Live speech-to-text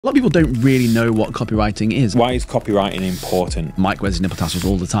A lot of people don't really know what copywriting is. Why is copywriting important? Mike wears his nipple tassels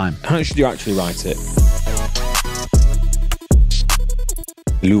all the time. How should you actually write it?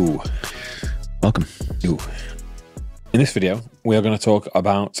 Lou. Welcome. Lou. In this video, we are going to talk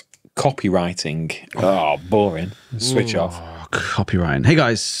about copywriting. Oh, boring. Switch off. Copywriting. Hey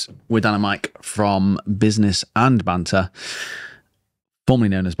guys, we're Dan and Mike from Business and Banter, formerly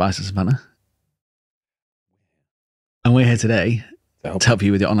known as Biceps and Banter. And we're here today to help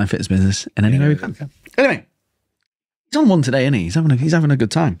you with your online fitness business in any way we can. Anyway, he's on one today, isn't he? He's having a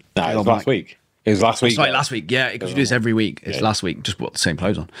good time. No, it was last week. It was last week. Sorry, last week. Yeah, because you do this every week. It's last week, just put the same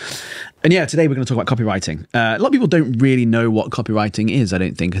clothes on. And yeah, today we're going to talk about copywriting. A lot of people don't really know what copywriting is, I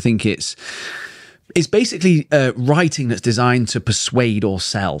don't think. I think it's basically writing that's designed to persuade or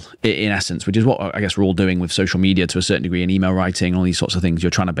sell, in essence, which is what I guess we're all doing with social media to a certain degree, and email writing, all these sorts of things.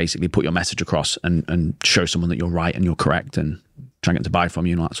 You're trying to basically put your message across and show someone that you're right and you're correct and try and get them to buy from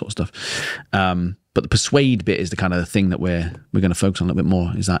you and all that sort of stuff. But the persuade bit is the kind of thing that we're going to focus on a little bit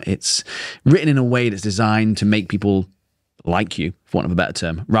more, is that it's written in a way that's designed to make people like you, for want of a better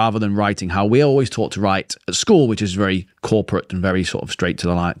term, rather than writing how we're always taught to write at school, which is very corporate and very sort of straight to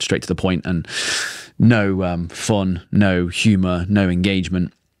the point, and no fun, no humor, no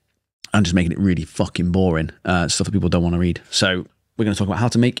engagement, and just making it really fucking boring, stuff that people don't want to read. So we're going to talk about how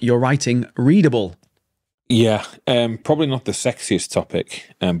to make your writing readable. Yeah, probably not the sexiest topic,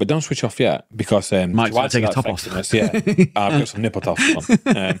 but don't switch off yet, because Mike's going to take his top off. Yeah, I've got some nipple tops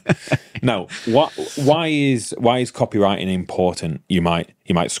on. No, why is copywriting important? You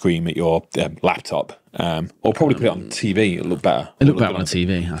might scream at your laptop, or probably put it on TV. It'll look better. It'll look better on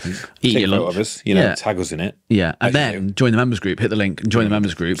TV, I think. Eat Take your a photo lunch. of us, you know, tag us in it. Yeah, and then join the members group. Hit the link and join the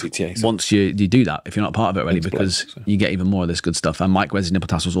members group. CTA, once you do that, if you're not part of it already, because you get even more of this good stuff. And Mike wears his nipple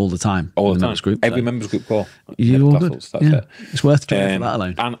tassels all the time. All the time. Members group, Every members group call. You're all good. That's it. It's worth doing for that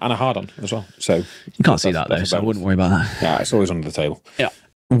alone. And a hard on as well. So you can't see that though, so I wouldn't worry about that. Yeah, it's always under the table. Yeah.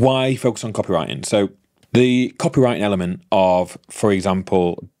 Why focus on copywriting? So the copywriting element of, for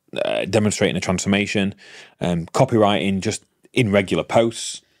example, demonstrating a transformation, copywriting just in regular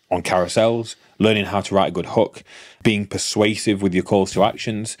posts, on carousels, learning how to write a good hook, being persuasive with your calls to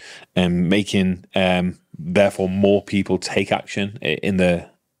actions, and making therefore more people take action in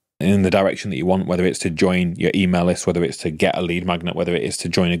the direction that you want, whether it's to join your email list, whether it's to get a lead magnet, whether it is to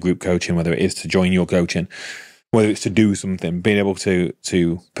join a group coaching, whether it is to join your coaching, whether it's to do something, being able to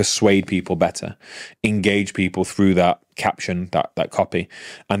persuade people better, engage people through that caption, that copy,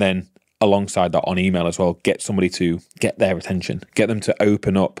 and then alongside that on email as well, get somebody to get their attention, get them to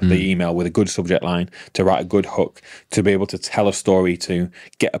open up the email with a good subject line, to write a good hook, to be able to tell a story, to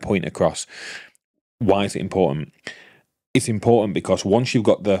get a point across. Why is it important? It's important because once you've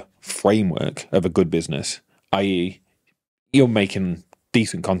got the framework of a good business, i.e. you're making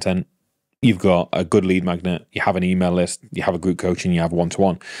decent content, you've got a good lead magnet, you have an email list, you have a group coaching, you have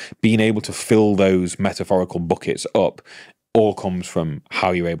one-to-one, being able to fill those metaphorical buckets up all comes from how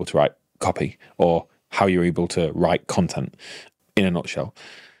you're able to write copy, or how you're able to write content in a nutshell.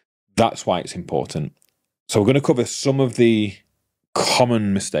 That's why it's important. So we're going to cover some of the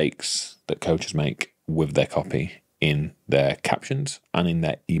common mistakes that coaches make with their copy in their captions and in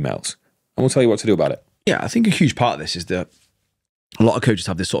their emails. And we'll tell you what to do about it. Yeah, I think a huge part of this is that a lot of coaches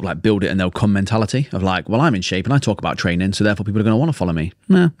have this sort of like build it and they'll come mentality of like, well, I'm in shape and I talk about training, so therefore people are going to want to follow me.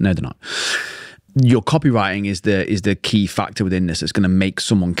 No, they're not. Your copywriting is the key factor within this that's going to make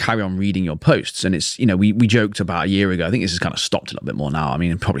someone carry on reading your posts. And it's, you know, we joked about a year ago. I think this has kind of stopped a little bit more now. I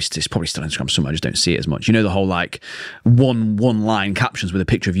mean, it's probably still on Instagram somewhere. I just don't see it as much. You know, the whole like one line captions with a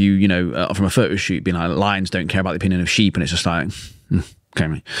picture of you, you know, from a photo shoot being like, lions don't care about the opinion of sheep. And it's just like, okay,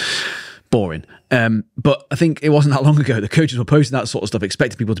 mate. Boring. But I think it wasn't that long ago the coaches were posting that sort of stuff,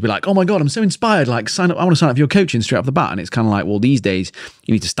 expecting people to be like, oh my God, I'm so inspired, like sign up, I want to sign up for your coaching straight off the bat. And it's kind of like, well, these days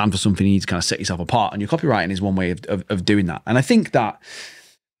you need to stand for something, you need to kind of set yourself apart, and your copywriting is one way of doing that. And I think that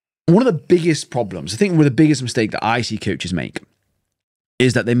one of the biggest problems, I think one of the biggest mistake that I see coaches make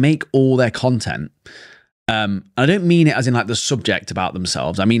is that they make all their content, and I don't mean it as in like the subject about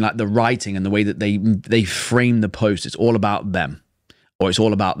themselves, I mean like the writing and the way that they frame the post, it's all about them, or it's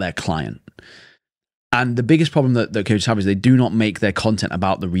all about their client. And the biggest problem that coaches have is they do not make their content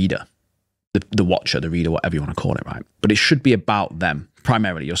about the reader, the watcher, the reader, whatever you want to call it, right? But it should be about them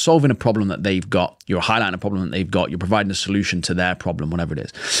primarily. You're solving a problem that they've got. You're highlighting a problem that they've got. You're providing a solution to their problem, whatever it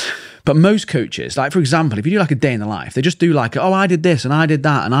is. But most coaches, like for example, if you do like a day in the life, they just do like, oh, I did this and I did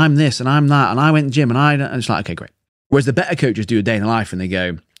that and I'm this and I'm that and I went to the gym and it's like, okay, great. Whereas the better coaches do a day in the life and they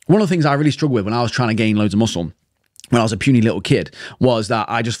go, one of the things I really struggled with when I was trying to gain loads of muscle when I was a puny little kid, was that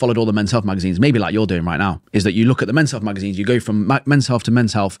I just followed all the men's health magazines, maybe like you're doing right now, is that you look at the men's health magazines, you go from men's health to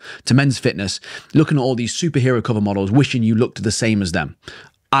men's fitness, looking at all these superhero cover models, wishing you looked the same as them.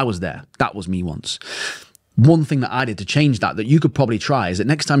 I was there. That was me once. One thing that I did to change that you could probably try is that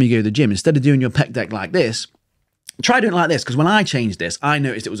next time you go to the gym, instead of doing your pec deck like this, try doing it like this, because when I changed this, I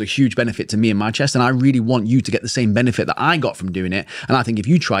noticed it was a huge benefit to me and my chest, and I really want you to get the same benefit that I got from doing it. And I think if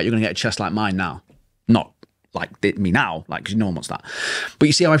you try it, you're going to get a chest like mine now. Not like me now, like, because no one wants that. But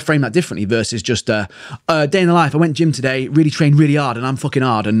you see how I frame that differently versus just a day in the life. I went gym today, really trained really hard, and I'm fucking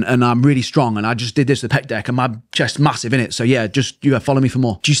hard, and I'm really strong, and I just did this with the pec deck, and my chest's massive in it. So yeah, just follow me for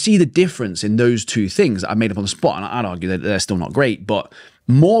more. Do you see the difference in those two things that I made up on the spot? And I'd argue that they're still not great, but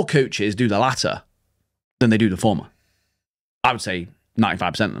more coaches do the latter than they do the former. I would say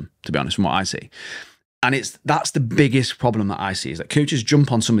 95% of them, to be honest, from what I see. And that's the biggest problem that I see, is that coaches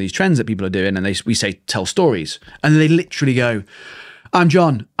jump on some of these trends that people are doing, and we say tell stories, and they literally go, I'm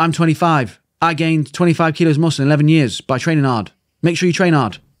John, I'm 25, I gained 25 kilos muscle in 11 years by training hard. Make sure you train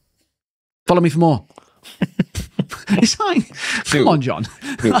hard. Follow me for more. It's like, come on, John.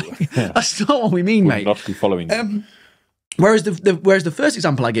 That's not what we mean, mate. Not be following. Whereas the first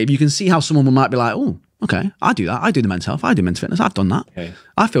example I gave, you can see how someone might be like, oh, okay, I do that. I do the men's health. I do men's fitness. I've done that. Okay.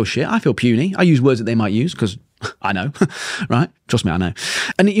 I feel shit. I feel puny. I use words that they might use because I know, right? Trust me, I know.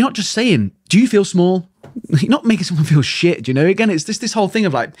 And you're not just saying, do you feel small? You're not making someone feel shit, you know? Again, it's this whole thing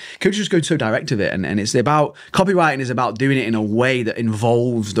of like, coaches just go so direct with it. And it's about, copywriting is about doing it in a way that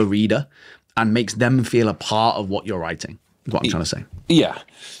involves the reader and makes them feel a part of what you're writing, is what I'm trying to say. Yeah.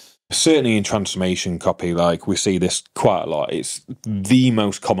 Certainly in transformation copy, like we see this quite a lot. It's the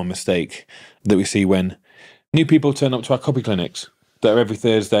most common mistake that we see when new people turn up to our copy clinics that are every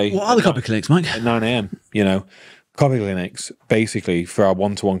Thursday. What are the copy clinics, Mike? At 9 a.m, you know. Copy clinics, basically, for our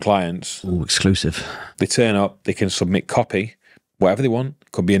one-to-one clients. Ooh, exclusive. They turn up, they can submit copy, whatever they want.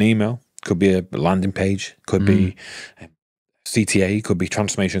 Could be an email, could be a landing page, could be CTA, could be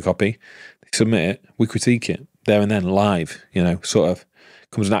transformation copy. They submit it, we critique it there and then, live, you know, sort of.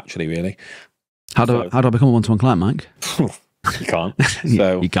 Comes naturally, really. How do I become a one-to-one client, Mike? You can't.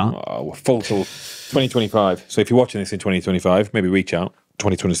 So you can't. We're full till 2025. So if you're watching this in 2025, maybe reach out.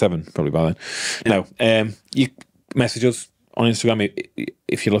 2027, probably by then. No, you message us on Instagram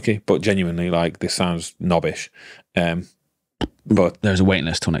if you're lucky. But genuinely, like, this sounds knobbish. But there's a waiting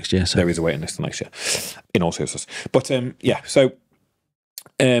list till next year. So there is a waiting list till next year, in all seriousness. But yeah, so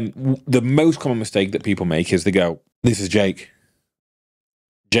the most common mistake that people make is they go, "This is Jake.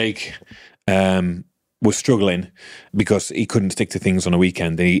 Jake was struggling because he couldn't stick to things on a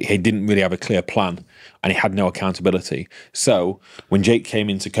weekend. He didn't really have a clear plan, and he had no accountability. So when Jake came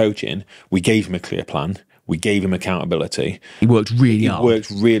into coaching, we gave him a clear plan. We gave him accountability. He worked really hard. He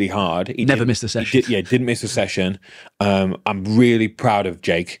worked really hard. He never missed a session. Didn't miss a session. I'm really proud of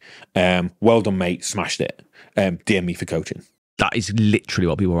Jake. Well done, mate. Smashed it. DM me for coaching. That is literally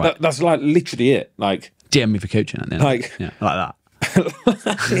what people write. That's like literally it. Like, DM me for coaching. Like that.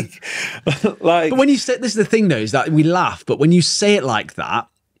 Like, but when you say, this is the thing though, is that we laugh, but when you say it like that,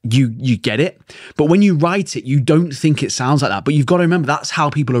 you get it. But when you write it, you don't think it sounds like that. But you've got to remember, that's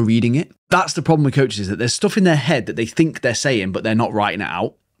how people are reading it. That's the problem with coaches, is that there's stuff in their head that they think they're saying, but they're not writing it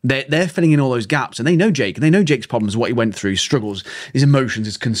out. They're filling in all those gaps, and they know Jake, and they know Jake's problems, what he went through, his struggles, his emotions,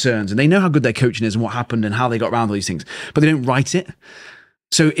 his concerns, and they know how good their coaching is and what happened and how they got around all these things, but they don't write it.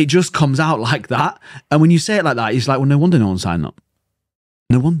 So it just comes out like that. And when you say it like that, it's like, well, no wonder no one's signing up.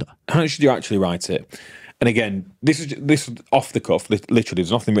 No wonder. How should you actually write it? And again, this is off the cuff. Literally,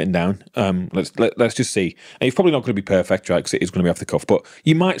 there's nothing written down. Let's just see. And it's probably not going to be perfect, right? Because it is going to be off the cuff. But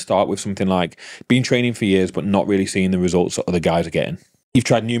you might start with something like, been training for years, but not really seeing the results that other guys are getting. You've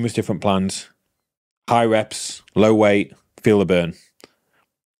tried numerous different plans. High reps, low weight, feel the burn.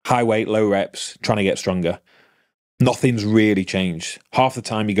 High weight, low reps, trying to get stronger. Nothing's really changed. Half the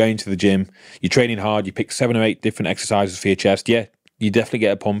time you're going to the gym, you're training hard, you pick 7 or 8 different exercises for your chest. Yeah, you definitely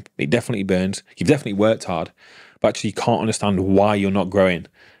get a pump. It definitely burns. You've definitely worked hard. But actually, you can't understand why you're not growing.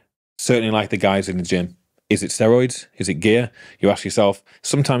 Certainly like the guys in the gym. Is it steroids? Is it gear? You ask yourself.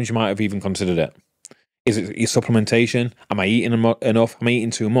 Sometimes you might have even considered it. Is it your supplementation? Am I eating enough? Am I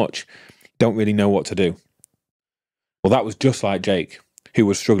eating too much? Don't really know what to do. Well, that was just like Jake, who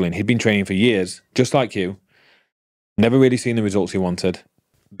was struggling. He'd been training for years, just like you. Never really seen the results he wanted.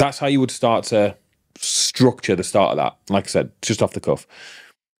 That's how you would start to structure the start of that. Like I said, just off the cuff.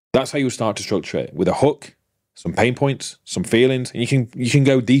 That's how you would start to structure it, with a hook, some pain points, some feelings, and you can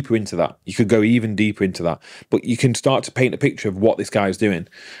go deeper into that. You could go even deeper into that. But you can start to paint a picture of what this guy is doing.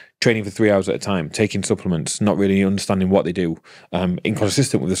 training for 3 hours at a time, taking supplements, not really understanding what they do,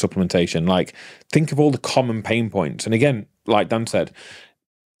 inconsistent with the supplementation. Like, think of all the common pain points. And again, like Dan said,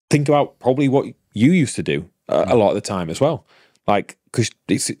 think about probably what you used to do a lot of the time as well. Like, because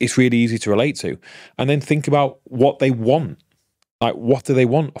it's really easy to relate to. And then think about what they want. Like, what do they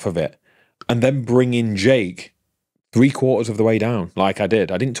want off of it? And then bring in Jake 3/4 of the way down, like I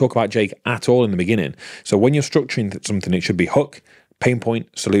did. I didn't talk about Jake at all in the beginning. So when you're structuring something, it should be hook, pain point,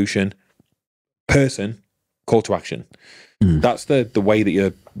 solution, person, call to action. That's the way that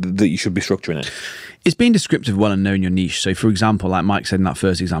you should be structuring it. It's being descriptive well and knowing your niche. So, for example, like Mike said in that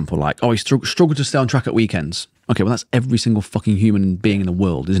first example, like, oh, he struggled to stay on track at weekends. Okay, well, that's every single fucking human being in the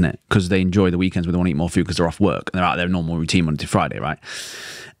world, isn't it? Because they enjoy the weekends when they want to eat more food because they're off work and they're out of their normal routine Monday to Friday, right?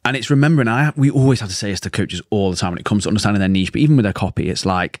 And it's remembering, we always have to say this to coaches all the time when it comes to understanding their niche, but even with their copy, it's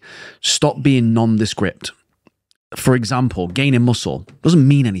like, stop being nondescript. For example, gaining muscle doesn't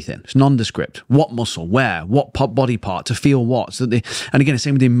mean anything. It's nondescript. What muscle, where, what body part, to feel what. So and again, the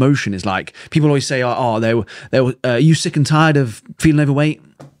same with the emotion. Is like, people always say, oh, are you sick and tired of feeling overweight?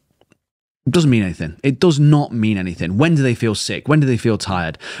 It doesn't mean anything. It does not mean anything. When do they feel sick? When do they feel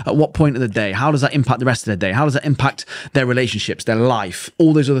tired? At what point of the day? How does that impact the rest of their day? How does that impact their relationships, their life,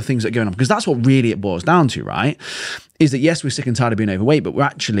 all those other things that are going on? Because that's what really it boils down to, right? Is that, yes, we're sick and tired of being overweight, but we're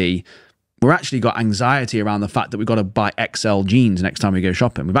actually got anxiety around the fact that we've got to buy XL jeans next time we go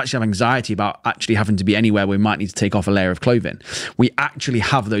shopping. We've actually have anxiety about actually having to be anywhere where we might need to take off a layer of clothing. We actually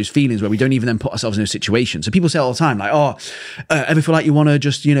have those feelings where we don't even then put ourselves in those situations. So people say all the time, like, oh, ever feel like you want to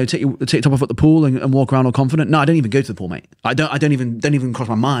just, take your top off at the pool and walk around all confident? No, I don't even go to the pool, mate. I don't even cross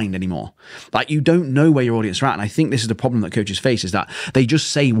my mind anymore. Like, you don't know where your audience are at. And I think this is the problem that coaches face, is that they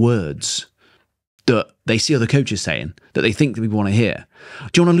just say words that they see other coaches saying that they think that people want to hear.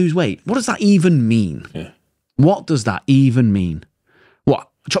 Do you want to lose weight? What does that even mean? Yeah. What does that even mean? What?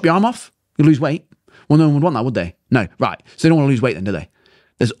 Chop your arm off? You lose weight? Well, no one would want that, would they? No, right. So they don't want to lose weight then, do they?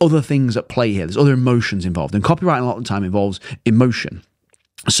 There's other things at play here. There's other emotions involved. And copywriting a lot of the time involves emotion.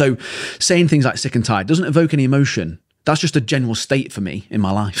 So saying things like sick and tired doesn't evoke any emotion. That's just a general state for me in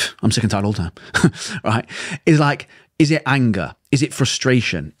my life. I'm sick and tired all the time, right? It's like, is it anger? Is it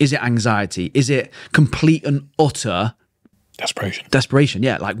frustration? Is it anxiety? Is it complete and utter desperation? Desperation,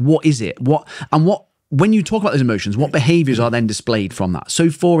 yeah. Like, what is it? When you talk about those emotions, what behaviors are then displayed from that? So,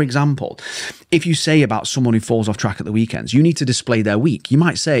 for example, if you say about someone who falls off track at the weekends, you need to display their week. You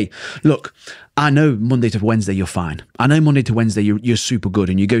might say, look, I know Monday to Wednesday you're fine. I know Monday to Wednesday you're super good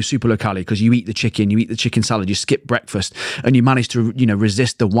and you go super low calorie because you eat the chicken salad, you skip breakfast, and you manage to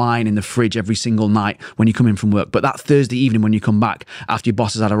resist the wine in the fridge every single night when you come in from work. But that Thursday evening when you come back after your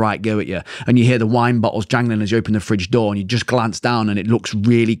boss has had a right go at you and you hear the wine bottles jangling as you open the fridge door and you just glance down and it looks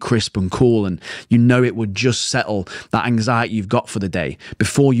really crisp and cool and you know it would just settle that anxiety you've got for the day.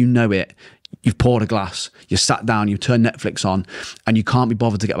 Before you know it, you've poured a glass, you sat down, you turn Netflix on, and you can't be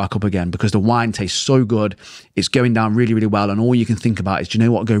bothered to get back up again because the wine tastes so good, it's going down really, really well, and all you can think about is, do you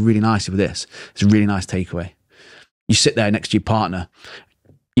know what would go really nicely with this? It's a really nice takeaway. You sit there next to your partner,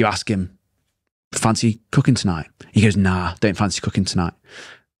 you ask him, fancy cooking tonight? He goes, nah, don't fancy cooking tonight.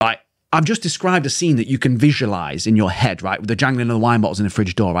 I've just described a scene that you can visualize in your head, right? With the jangling of the wine bottles in the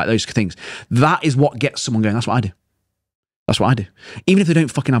fridge door, right? Those things. That is what gets someone going. That's what I do. That's what I do. Even if they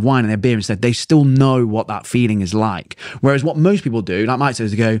don't fucking have wine and their beer instead, they still know what that feeling is like. Whereas what most people do, like Mike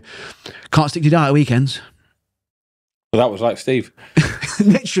says, they go, can't stick to your diet at weekends. Well, that was like Steve.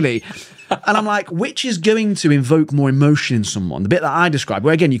 Literally. And I'm like, which is going to invoke more emotion in someone? The bit that I described,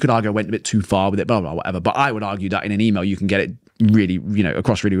 where again, you could argue I went a bit too far with it, blah, blah, blah, whatever. But I would argue that in an email, you can get it really,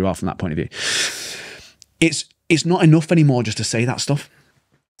 across really well from that point of view. It's not enough anymore just to say that stuff.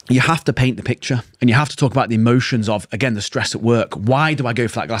 You have to paint the picture and you have to talk about the emotions of, again, the stress at work. Why do I go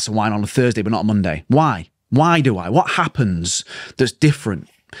for that glass of wine on a Thursday but not a Monday? Why? Why do I? What happens that's different?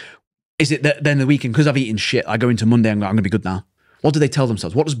 Is it that then the weekend, because I've eaten shit, I go into Monday and go, I'm going to be good now? What do they tell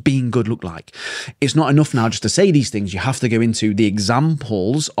themselves? What does being good look like? It's not enough now just to say these things. You have to go into the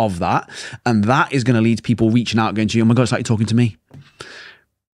examples of that. And that is going to lead to people reaching out going to you, oh my God, it's like you're talking to me.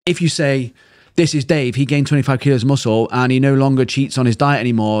 If you say, this is Dave, he gained 25 kilos of muscle and he no longer cheats on his diet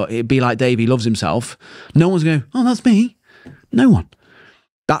anymore, it'd be like Dave, he loves himself. No one's going, oh, that's me. No one.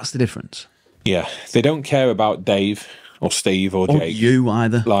 That's the difference. Yeah. They don't care about Dave or Steve or Jake. Or you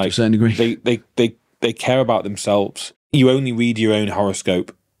either, to a certain degree. They care about themselves. You only read your own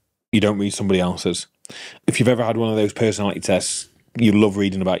horoscope. You don't read somebody else's. If you've ever had one of those personality tests, you love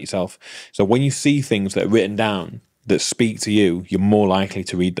reading about yourself. So when you see things that are written down that speak to you, you're more likely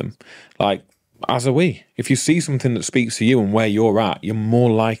to read them. Like, as are we. If you see something that speaks to you and where you're at, you're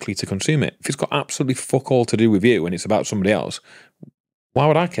more likely to consume it. If it's got absolutely fuck all to do with you and it's about somebody else, Why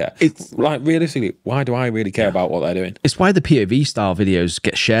would I care? It's like, realistically, why do I really care about what they're doing? It's why the POV style videos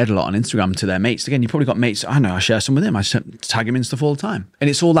get shared a lot on Instagram to their mates. Again, you've probably got mates. I know I share some with him. I tag him in stuff all the time, and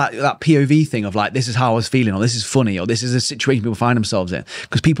it's all that POV thing of like, this is how I was feeling, or this is funny, or this is a situation people find themselves in.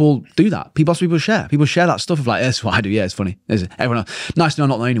 Because people do that. People share. People share that stuff of like, that's what I do. Yeah, it's funny. Everyone else. Nice to know I'm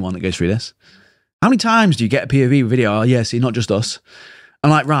not the only one that goes through this. How many times do you get a POV video? Oh yeah, see, not just us. I'm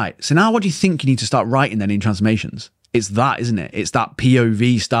like, right. So now what do you think you need to start writing then in transformations? It's that, isn't it? It's that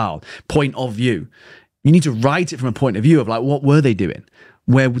POV style, point of view. You need to write it from a point of view of like, what were they doing?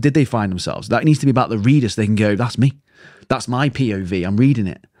 Where did they find themselves? That needs to be about the reader so they can go, that's me. That's my POV. I'm reading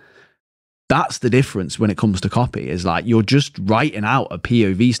it. That's the difference when it comes to copy, is like, you're just writing out a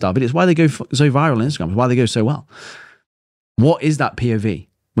POV style, but it's why they go so viral on Instagram. It's why they go so well. What is that POV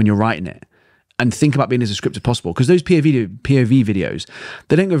when you're writing it? And think about being as descriptive as possible, because those POV videos,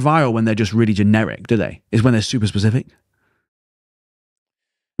 they don't go viral when they're just really generic, do they? It's when they're super specific.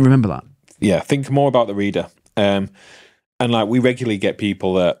 Remember that. Yeah, think more about the reader. And like, we regularly get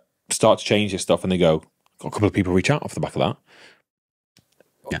people that start to change this stuff and they go, got a couple of people reach out off the back of that.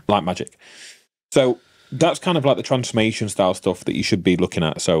 Yeah. Like magic. So that's kind of like the transformation style stuff that you should be looking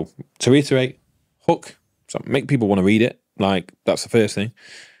at. So to reiterate, hook, so make people want to read it. Like, that's the first thing.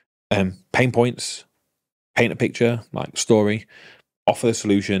 Pain points, paint a picture, like story, offer the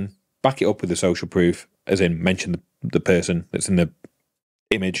solution, back it up with the social proof, as in mention the person that's in the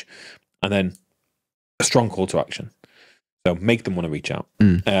image, and then a strong call to action. So make them want to reach out.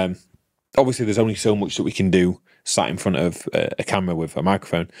 Obviously, there's only so much that we can do sat in front of a camera with a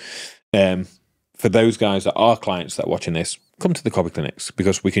microphone. For those guys that are clients that are watching this, come to the copy clinics,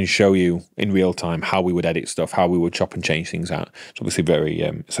 because we can show you in real time how we would edit stuff, how we would chop and change things out. It's obviously very,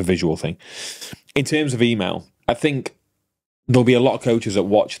 it's a visual thing. In terms of email, I think there'll be a lot of coaches that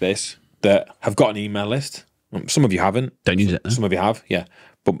watch this that have got an email list. Some of you haven't. Don't use it, though. Some of you have, yeah.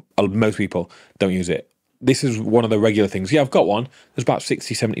 But most people don't use it. This is one of the regular things. Yeah, I've got one. There's about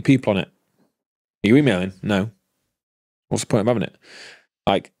 60, 70 people on it. Are you emailing? No. What's the point of having it?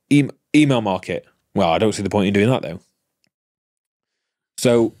 Like, email market. Well, I don't see the point in doing that, though.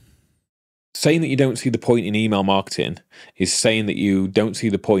 So saying that you don't see the point in email marketing is saying that you don't see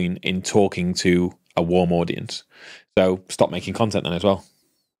the point in talking to a warm audience. So stop making content then as well.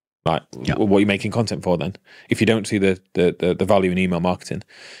 Right. Yeah. What are you making content for then? If you don't see the value in email marketing,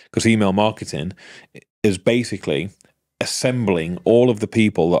 because email marketing is basically assembling all of the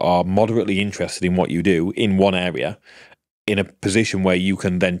people that are moderately interested in what you do in one area, in a position where you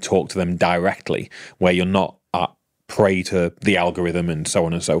can then talk to them directly, where you're not at prey to the algorithm and so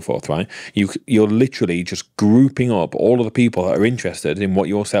on and so forth, right? You're literally just grouping up all of the people that are interested in what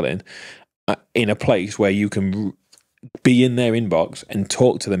you're selling in a place where you can be in their inbox and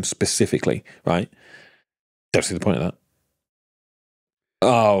talk to them specifically, right? Don't see the point of that.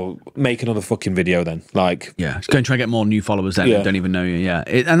 Oh, make another fucking video then. Like, yeah, just go and try and get more new followers then that don't even know you. Yeah,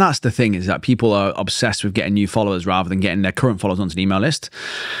 and that's the thing, is that people are obsessed with getting new followers rather than getting their current followers onto an email list.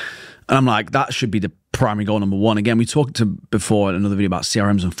 And I'm like, that should be the primary goal number one. Again, we talked before in another video about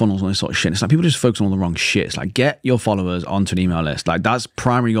CRMs and funnels and all this sort of shit. And it's like people just focus on all the wrong shit. It's like, get your followers onto an email list. Like, that's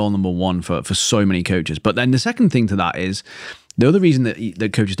primary goal number one for so many coaches. But then the second thing to that is the other reason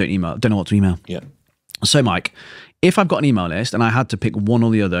that coaches don't know what to email. Yeah. So, Mike, if I've got an email list and I had to pick one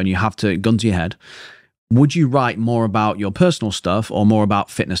or the other, and you have to gun to your head, would you write more about your personal stuff or more about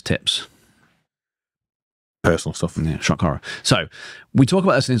fitness tips? Personal stuff. Yeah, shock horror. So we talk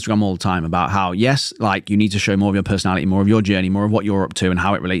about this on Instagram all the time about how, yes, like, you need to show more of your personality, more of your journey, more of what you're up to and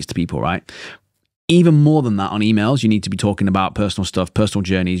how it relates to people, right? Even more than that, on emails, you need to be talking about personal stuff, personal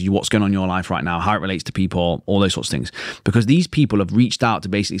journeys, what's going on in your life right now, how it relates to people, all those sorts of things. Because these people have reached out to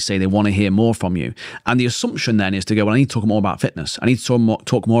basically say they want to hear more from you. And the assumption then is to go, well, I need to talk more about fitness. I need to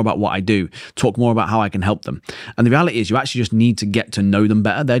talk more about what I do, talk more about how I can help them. And the reality is you actually just need to get to know them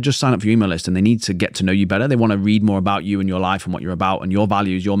better. They're just sign up for your email list and they need to get to know you better. They want to read more about you and your life and what you're about and your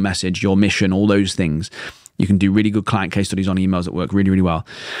values, your message, your mission, all those things. You can do really good client case studies on emails that work really, really well.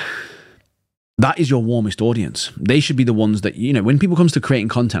 That is your warmest audience. They should be the ones that, you know, when people comes to creating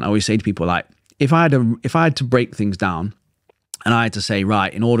content, I always say to people, like, if I had to break things down and I had to say,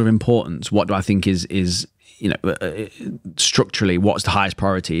 right, in order of importance, what do I think is you know, structurally, what's the highest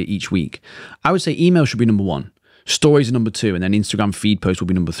priority each week? I would say email should be number one, stories are number two, and then Instagram feed posts will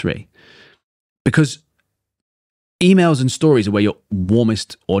be number three. Because emails and stories are where your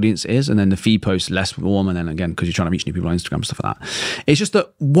warmest audience is, and then the feed posts less warm, and then again, because you're trying to reach new people on Instagram, stuff like that. It's just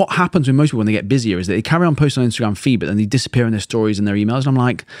that what happens with most people when they get busier is that they carry on posting on Instagram feed, but then they disappear in their stories and their emails. And I'm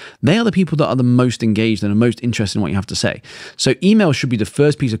like, they are the people that are the most engaged and are most interested in what you have to say. So email should be the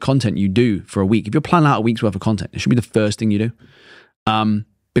first piece of content you do for a week. If you're planning out a week's worth of content, it should be the first thing you do.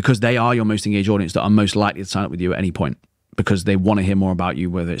 because they are your most engaged audience that are most likely to sign up with you at any point, because they want to hear more about you,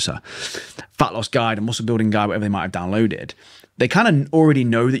 whether it's a fat loss guide, a muscle building guide, whatever they might have downloaded. They kind of already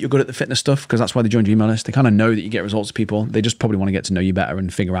know that you're good at the fitness stuff, because that's why they joined your email list. They kind of know that you get results to people. They just probably want to get to know you better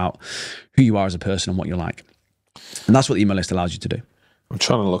and figure out who you are as a person and what you're like. And that's what the email list allows you to do. I'm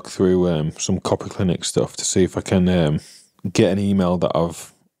trying to look through some Copy Clinic stuff to see if I can get an email that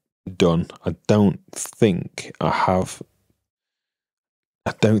I've done. I don't think I have.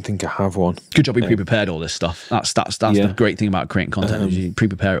 I don't think I have one. Good job you pre-prepared all this stuff. That's the great thing about creating content. Is you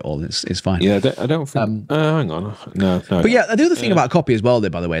pre-prepare it all. It's fine. Yeah, I don't think. Hang on. No. But yeah, the other thing about copy as well, though,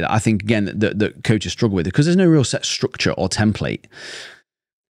 by the way, that I think again that coaches struggle with, because there's no real set structure or template.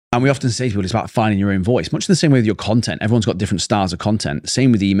 And we often say to people, it's about finding your own voice. Much the same way with your content. Everyone's got different styles of content.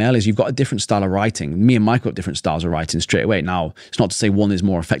 Same with email, is you've got a different style of writing. Me and Mike got different styles of writing straight away. Now, it's not to say one is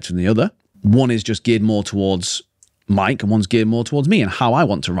more effective than the other. One is just geared more towards Mike, and one's geared more towards me and how I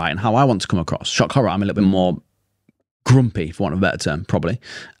want to write and how I want to come across. Shock horror, I'm a little bit more grumpy, for want of a better term, probably.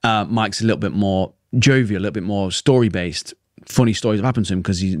 Mike's a little bit more jovial, a little bit more story-based. Funny stories have happened to him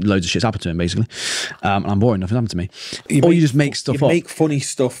because loads of shit's happened to him, basically. And I'm boring, nothing happened to me. You just make stuff up. You make funny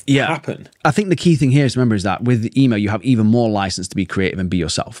stuff happen. I think the key thing here is, remember, is that with email, you have even more license to be creative and be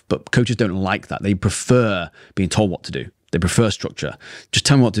yourself. But coaches don't like that. They prefer being told what to do. They prefer structure. Just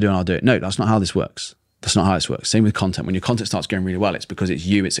tell me what to do and I'll do it. No, that's not how this works. That's not how this works. Same with content. When your content starts going really well, it's because it's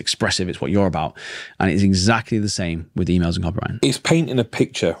you, it's expressive, it's what you're about. And it's exactly the same with emails and copywriting. It's painting a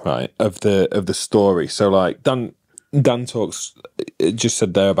picture, right, of the story. So like Dan talks, just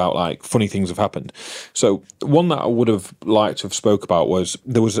said there about like funny things have happened. So one that I would have liked to have spoke about was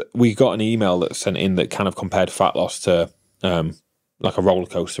we got an email that sent in that kind of compared fat loss to like a roller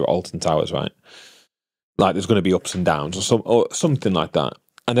coaster at Alton Towers, right? Like there's going to be ups and downs or something like that.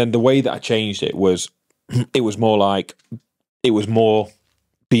 And then the way that I changed it was more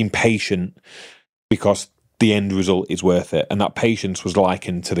being patient, because the end result is worth it. And that patience was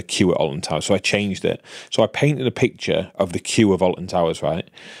likened to the queue at Alton Towers. So I changed it. So I painted a picture of the queue of Alton Towers, right,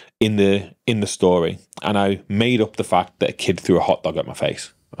 in the story. And I made up the fact that a kid threw a hot dog at my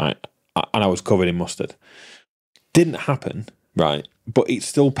face, right? And I was covered in mustard. Didn't happen, right? But it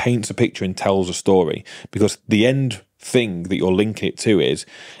still paints a picture and tells a story, because the end thing that you're linking it to is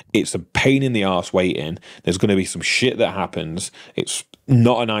it's a pain in the arse waiting. There's going to be some shit that happens. It's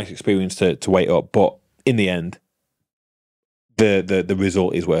not a nice experience to wait up, but in the end, the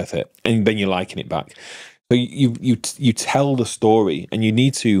result is worth it, and then you're liking it back. So you tell the story, and you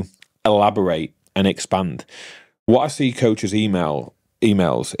need to elaborate and expand. What I see coaches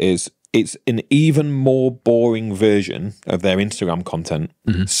emails is it's an even more boring version of their Instagram content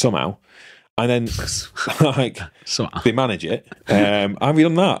somehow. And then, like, they manage it. Have you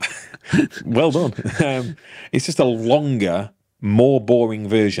done that? Well done. It's just a longer, more boring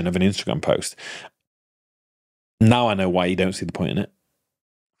version of an Instagram post. Now I know why you don't see the point in it.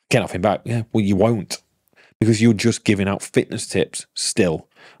 Get nothing back. Yeah, well, you won't, because you're just giving out fitness tips still.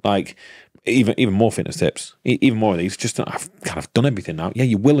 Like, even more fitness tips, even more of these. Just, I've kind of done everything now. Yeah,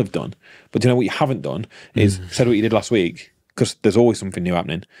 you will have done. But do you know what you haven't done is said what you did last week, because there's always something new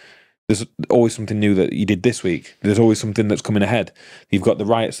happening. There's always something new that you did this week. There's always something that's coming ahead. You've got the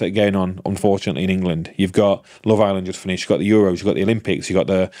riots that are going on, unfortunately, in England. You've got Love Island just finished. You've got the Euros. You've got the Olympics. You've got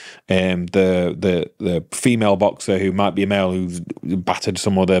the female boxer who might be a male who's battered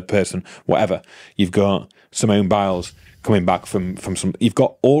some other person, whatever. You've got Simone Biles coming back from some. You've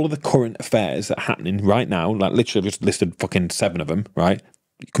got all of the current affairs that are happening right now. Like literally, I've just listed fucking 7 of them. Right,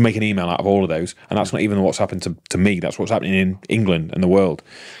 you can make an email out of all of those, and that's not even what's happened to me. That's what's happening in England and the world.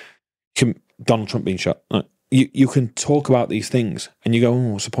 Donald Trump being shot. You can talk about these things and you go,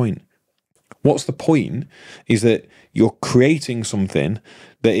 oh, what's the point? What's the point is that you're creating something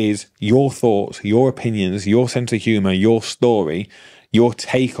that is your thoughts, your opinions, your sense of humour, your story, your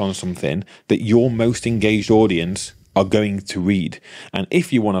take on something that your most engaged audience are going to read. And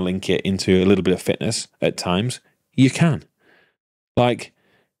if you want to link it into a little bit of fitness at times, you can. Like,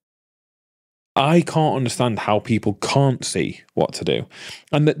 I can't understand how people can't see what to do.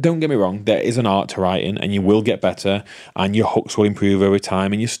 And don't get me wrong, there is an art to writing, and you will get better, and your hooks will improve over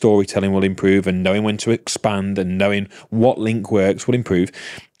time, and your storytelling will improve, and knowing when to expand and knowing what link works will improve.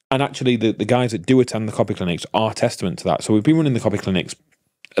 And actually, the guys that do attend the copy clinics are testament to that. So we've been running the copy clinics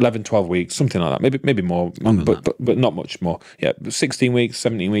 11, 12 weeks, something like that. Maybe more, but not much more. Yeah, 16 weeks,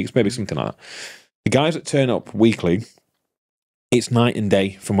 17 weeks, maybe something like that. The guys that turn up weekly, it's night and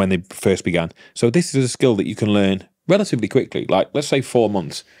day from when they first began. So this is a skill that you can learn relatively quickly. Like, let's say 4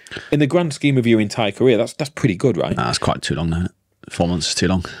 months. In the grand scheme of your entire career, that's pretty good, right? Nah, that's quite too long now. 4 months is too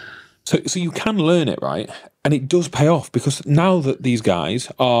long. So you can learn it, right? And it does pay off, because now that these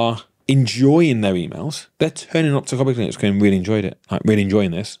guys are enjoying their emails, they're turning up to copy clinics going, really enjoyed it, like really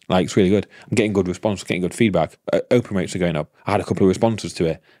enjoying this, like it's really good. I'm getting good response, getting good feedback. Open rates are going up. I had a couple of responses to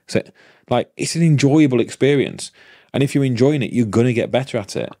it. So like, it's an enjoyable experience. And if you're enjoying it, you're going to get better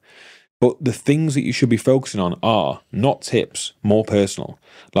at it. But the things that you should be focusing on are not tips, more personal,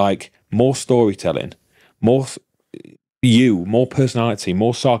 like more storytelling, more more personality,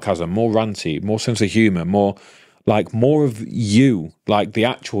 more sarcasm, more ranty, more sense of humor, more of you, like the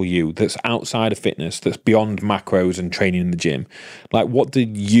actual you that's outside of fitness, that's beyond macros and training in the gym. Like, what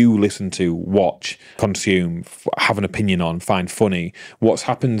did you listen to, watch, consume, have an opinion on, find funny? What's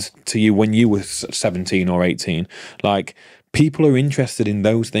happened to you when you were 17 or 18? Like, people are interested in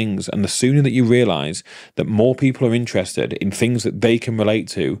those things. And the sooner that you realize that more people are interested in things that they can relate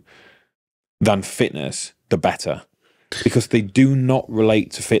to than fitness, the better. Because they do not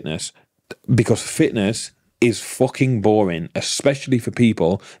relate to fitness. Because fitness is fucking boring, especially for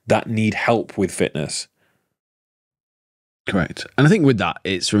people that need help with fitness. Correct. And I think with that,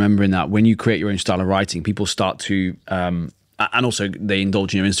 it's remembering that when you create your own style of writing, people start to, and also they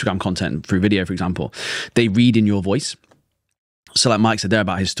indulge in your Instagram content through video, for example, they read in your voice. So like Mike said there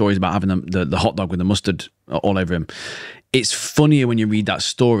about his stories about having the hot dog with the mustard all over him. It's funnier when you read that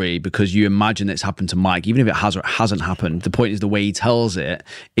story because you imagine it's happened to Mike, even if it has or it hasn't happened. The point is the way he tells it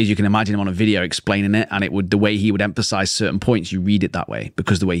is you can imagine him on a video explaining it, and the way he would emphasize certain points, you read it that way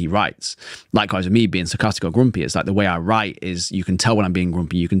because the way he writes. Likewise with me being sarcastic or grumpy, it's like the way I write is you can tell when I'm being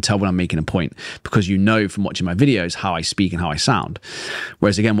grumpy, you can tell when I'm making a point because you know from watching my videos how I speak and how I sound.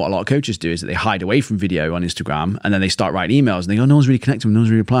 Whereas again, what a lot of coaches do is that they hide away from video on Instagram and then they start writing emails and they go, no one's really connecting, no one's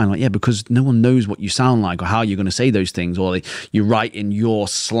really replying. Like, yeah, because no one knows what you sound like or how you're going to say those things, or you write in your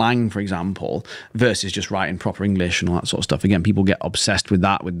slang, for example, versus just writing proper English and all that sort of stuff. Again, people get obsessed with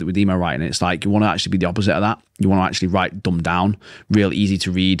that, with email writing. It's like you want to actually be the opposite of that. You want to actually write dumbed down, real easy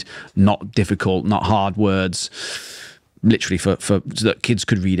to read, not difficult, not hard words, literally so that kids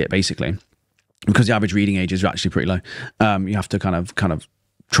could read it, basically. Because the average reading age is actually pretty low. You have to kind of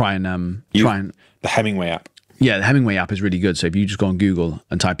try and the Hemingway app. Yeah, the Hemingway app is really good. So if you just go on Google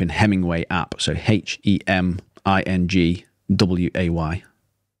and type in Hemingway app, so HEMINGWAY,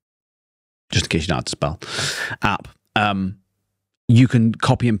 just in case you know how to spell, app, you can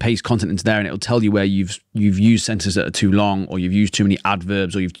copy and paste content into there and it'll tell you where you've used sentences that are too long, or you've used too many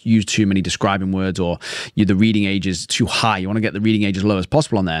adverbs, or you've used too many describing words, or the reading age is too high. You want to get the reading age as low as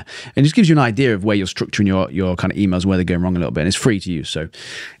possible on there. And it just gives you an idea of where you're structuring your kind of emails, where they're going wrong a little bit. And it's free to use, so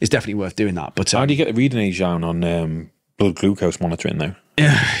it's definitely worth doing that. But how do you get the reading age down on blood glucose monitoring though?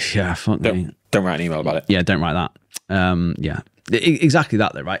 Yeah, fuck me. Don't write an email about it. Yeah, don't write that. Yeah. Exactly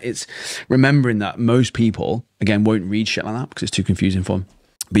that though, right? It's remembering that most people, again, won't read shit like that because it's too confusing for them.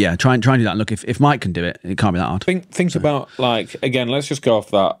 But yeah, try and do that. And look, if Mike can do it, it can't be that hard. Think about, like, again, let's just go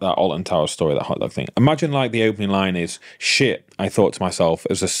off that Alton Towers story, that hot dog thing. Imagine like the opening line is, shit, I thought to myself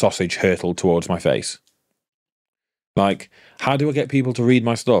as a sausage hurtled towards my face. Like, how do I get people to read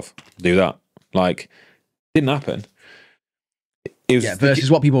my stuff? Do that. Like, didn't happen. Versus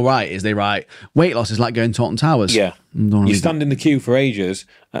what people write is they write, weight loss is like going to Alton Towers. Yeah. You stand in the queue for ages.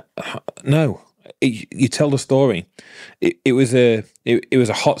 No. You tell the story. It was a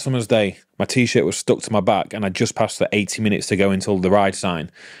hot summer's day. My t-shirt was stuck to my back and I just passed the 80 minutes to go until the ride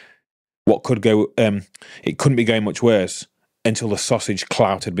sign. What could go, it couldn't be going much worse until the sausage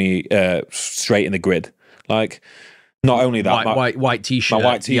clouted me straight in the grid. Like, not only that, white t-shirt, my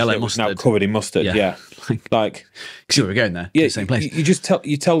white t-shirt yellow was mustard. now covered in mustard. Yeah. Like, see where we're going there. Yeah, the same place.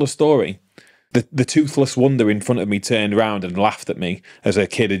 You tell the story. The toothless wonder in front of me turned around and laughed at me as a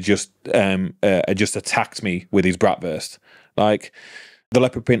kid had just attacked me with his bratwurst. Like, the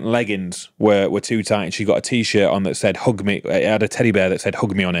leopard print leggings were too tight, and she got a t-shirt on that said "hug me." It had a teddy bear that said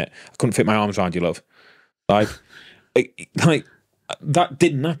 "hug me" on it. I couldn't fit my arms around you, love. Like, like that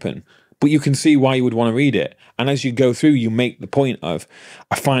didn't happen. But you can see why you would want to read it. And as you go through, you make the point of,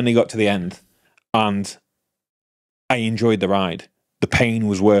 I finally got to the end and I enjoyed the ride. The pain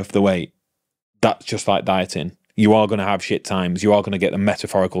was worth the wait. That's just like dieting. You are going to have shit times. You are going to get the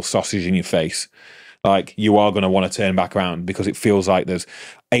metaphorical sausage in your face. Like, you are going to want to turn back around because it feels like there's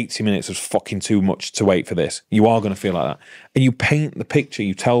 80 minutes of fucking too much to wait for this. You are going to feel like that. And you paint the picture,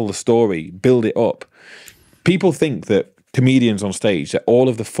 you tell the story, build it up. People think that comedians on stage, that all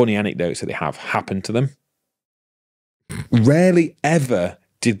of the funny anecdotes that they have happen to them. Rarely ever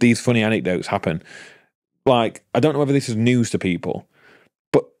did these funny anecdotes happen. Like, I don't know whether this is news to people,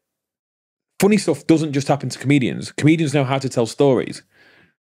 but funny stuff doesn't just happen to comedians. Comedians know how to tell stories.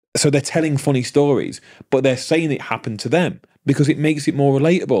 So they're telling funny stories, but they're saying it happened to them. because it makes it more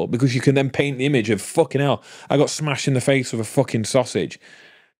relatable, because you can then paint the image of fucking hell, I got smashed in the face with a fucking sausage.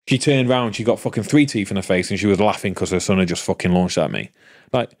 She turned round, she got fucking 3 teeth in her face and she was laughing because her son had just fucking launched at me.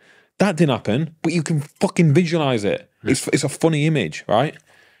 Like, that didn't happen, but you can fucking visualize it. It's a funny image, right?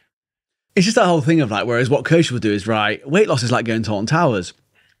 It's just that whole thing of like, whereas what coaches will do is, right, weight loss is like going to Alton Towers.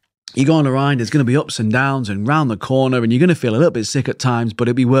 You go on a ride, there's going to be ups and downs and round the corner, and you're going to feel a little bit sick at times, but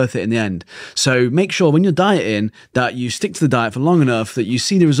it'll be worth it in the end. So make sure when you're dieting that you stick to the diet for long enough that you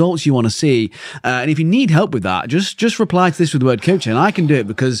see the results you want to see. And if you need help with that, just reply to this with the word coaching. And I can do it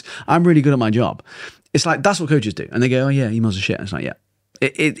because I'm really good at my job. It's like, that's what coaches do. And they go, oh yeah, emails are shit. And it's like, yeah.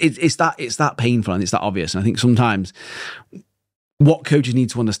 It's that painful and it's that obvious. And I think sometimes what coaches need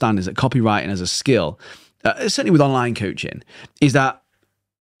to understand is that copywriting as a skill, certainly with online coaching, is that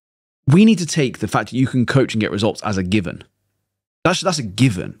we need to take the fact that you can coach and get results as a given. That's a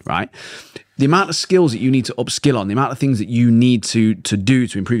given, right? The amount of skills that you need to upskill on, the amount of things that you need to do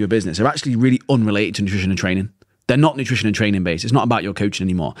to improve your business are actually really unrelated to nutrition and training. They're not nutrition and training based. It's not about your coaching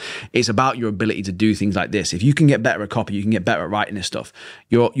anymore. It's about your ability to do things like this. If you can get better at copy, you can get better at writing this stuff.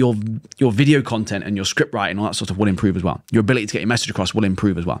 Your video content and your script writing, all that sort of will improve as well. Your ability to get your message across will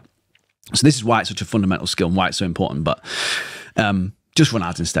improve as well. So this is why it's such a fundamental skill and why it's so important. But just run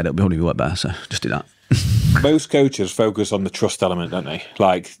ads instead. It'll probably work better. So just do that. Most coaches focus on the trust element, don't they?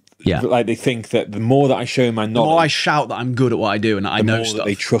 Like they think that the more that I show my knowledge, the more I shout that I'm good at what I do and that I know stuff, that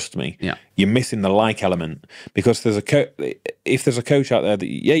they trust me. Yeah, you're missing the like element, because there's if there's a coach out there that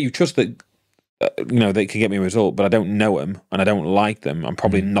you trust that they can get me a result, but I don't know them and I don't like them, I'm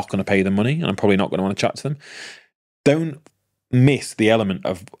probably not going to pay them money and I'm probably not going to want to chat to them. Don't miss the element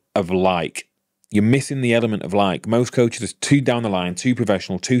of like. You're missing the element of like. Most coaches are too down the line, too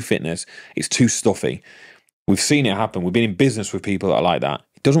professional, too fitness. It's too stuffy. We've seen it happen. We've been in business with people that are like that.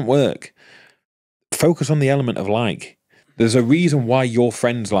 It doesn't work. Focus on the element of like. There's a reason why your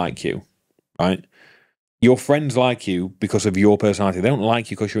friends like you, right? Your friends like you because of your personality. They don't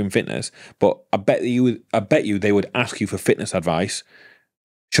like you because you're in fitness, but I bet you they would ask you for fitness advice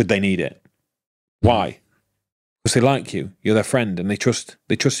should they need it. Why? Because they like you. You're their friend and they trust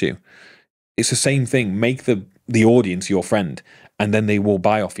you. It's the same thing. Make the audience your friend, and then they will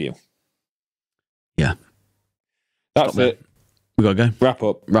buy off you. Yeah. That's it. We got to go. Wrap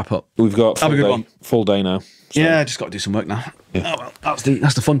up. We've got full day now. So. Yeah, just got to do some work now. Yeah. Oh, well, that's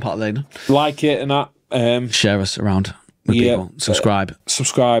the fun part of the day. Like it and that. Share us around with people. Subscribe.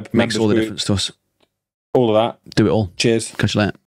 Subscribe. Makes all the difference to us. All of that. Do it all. Cheers. Catch you later.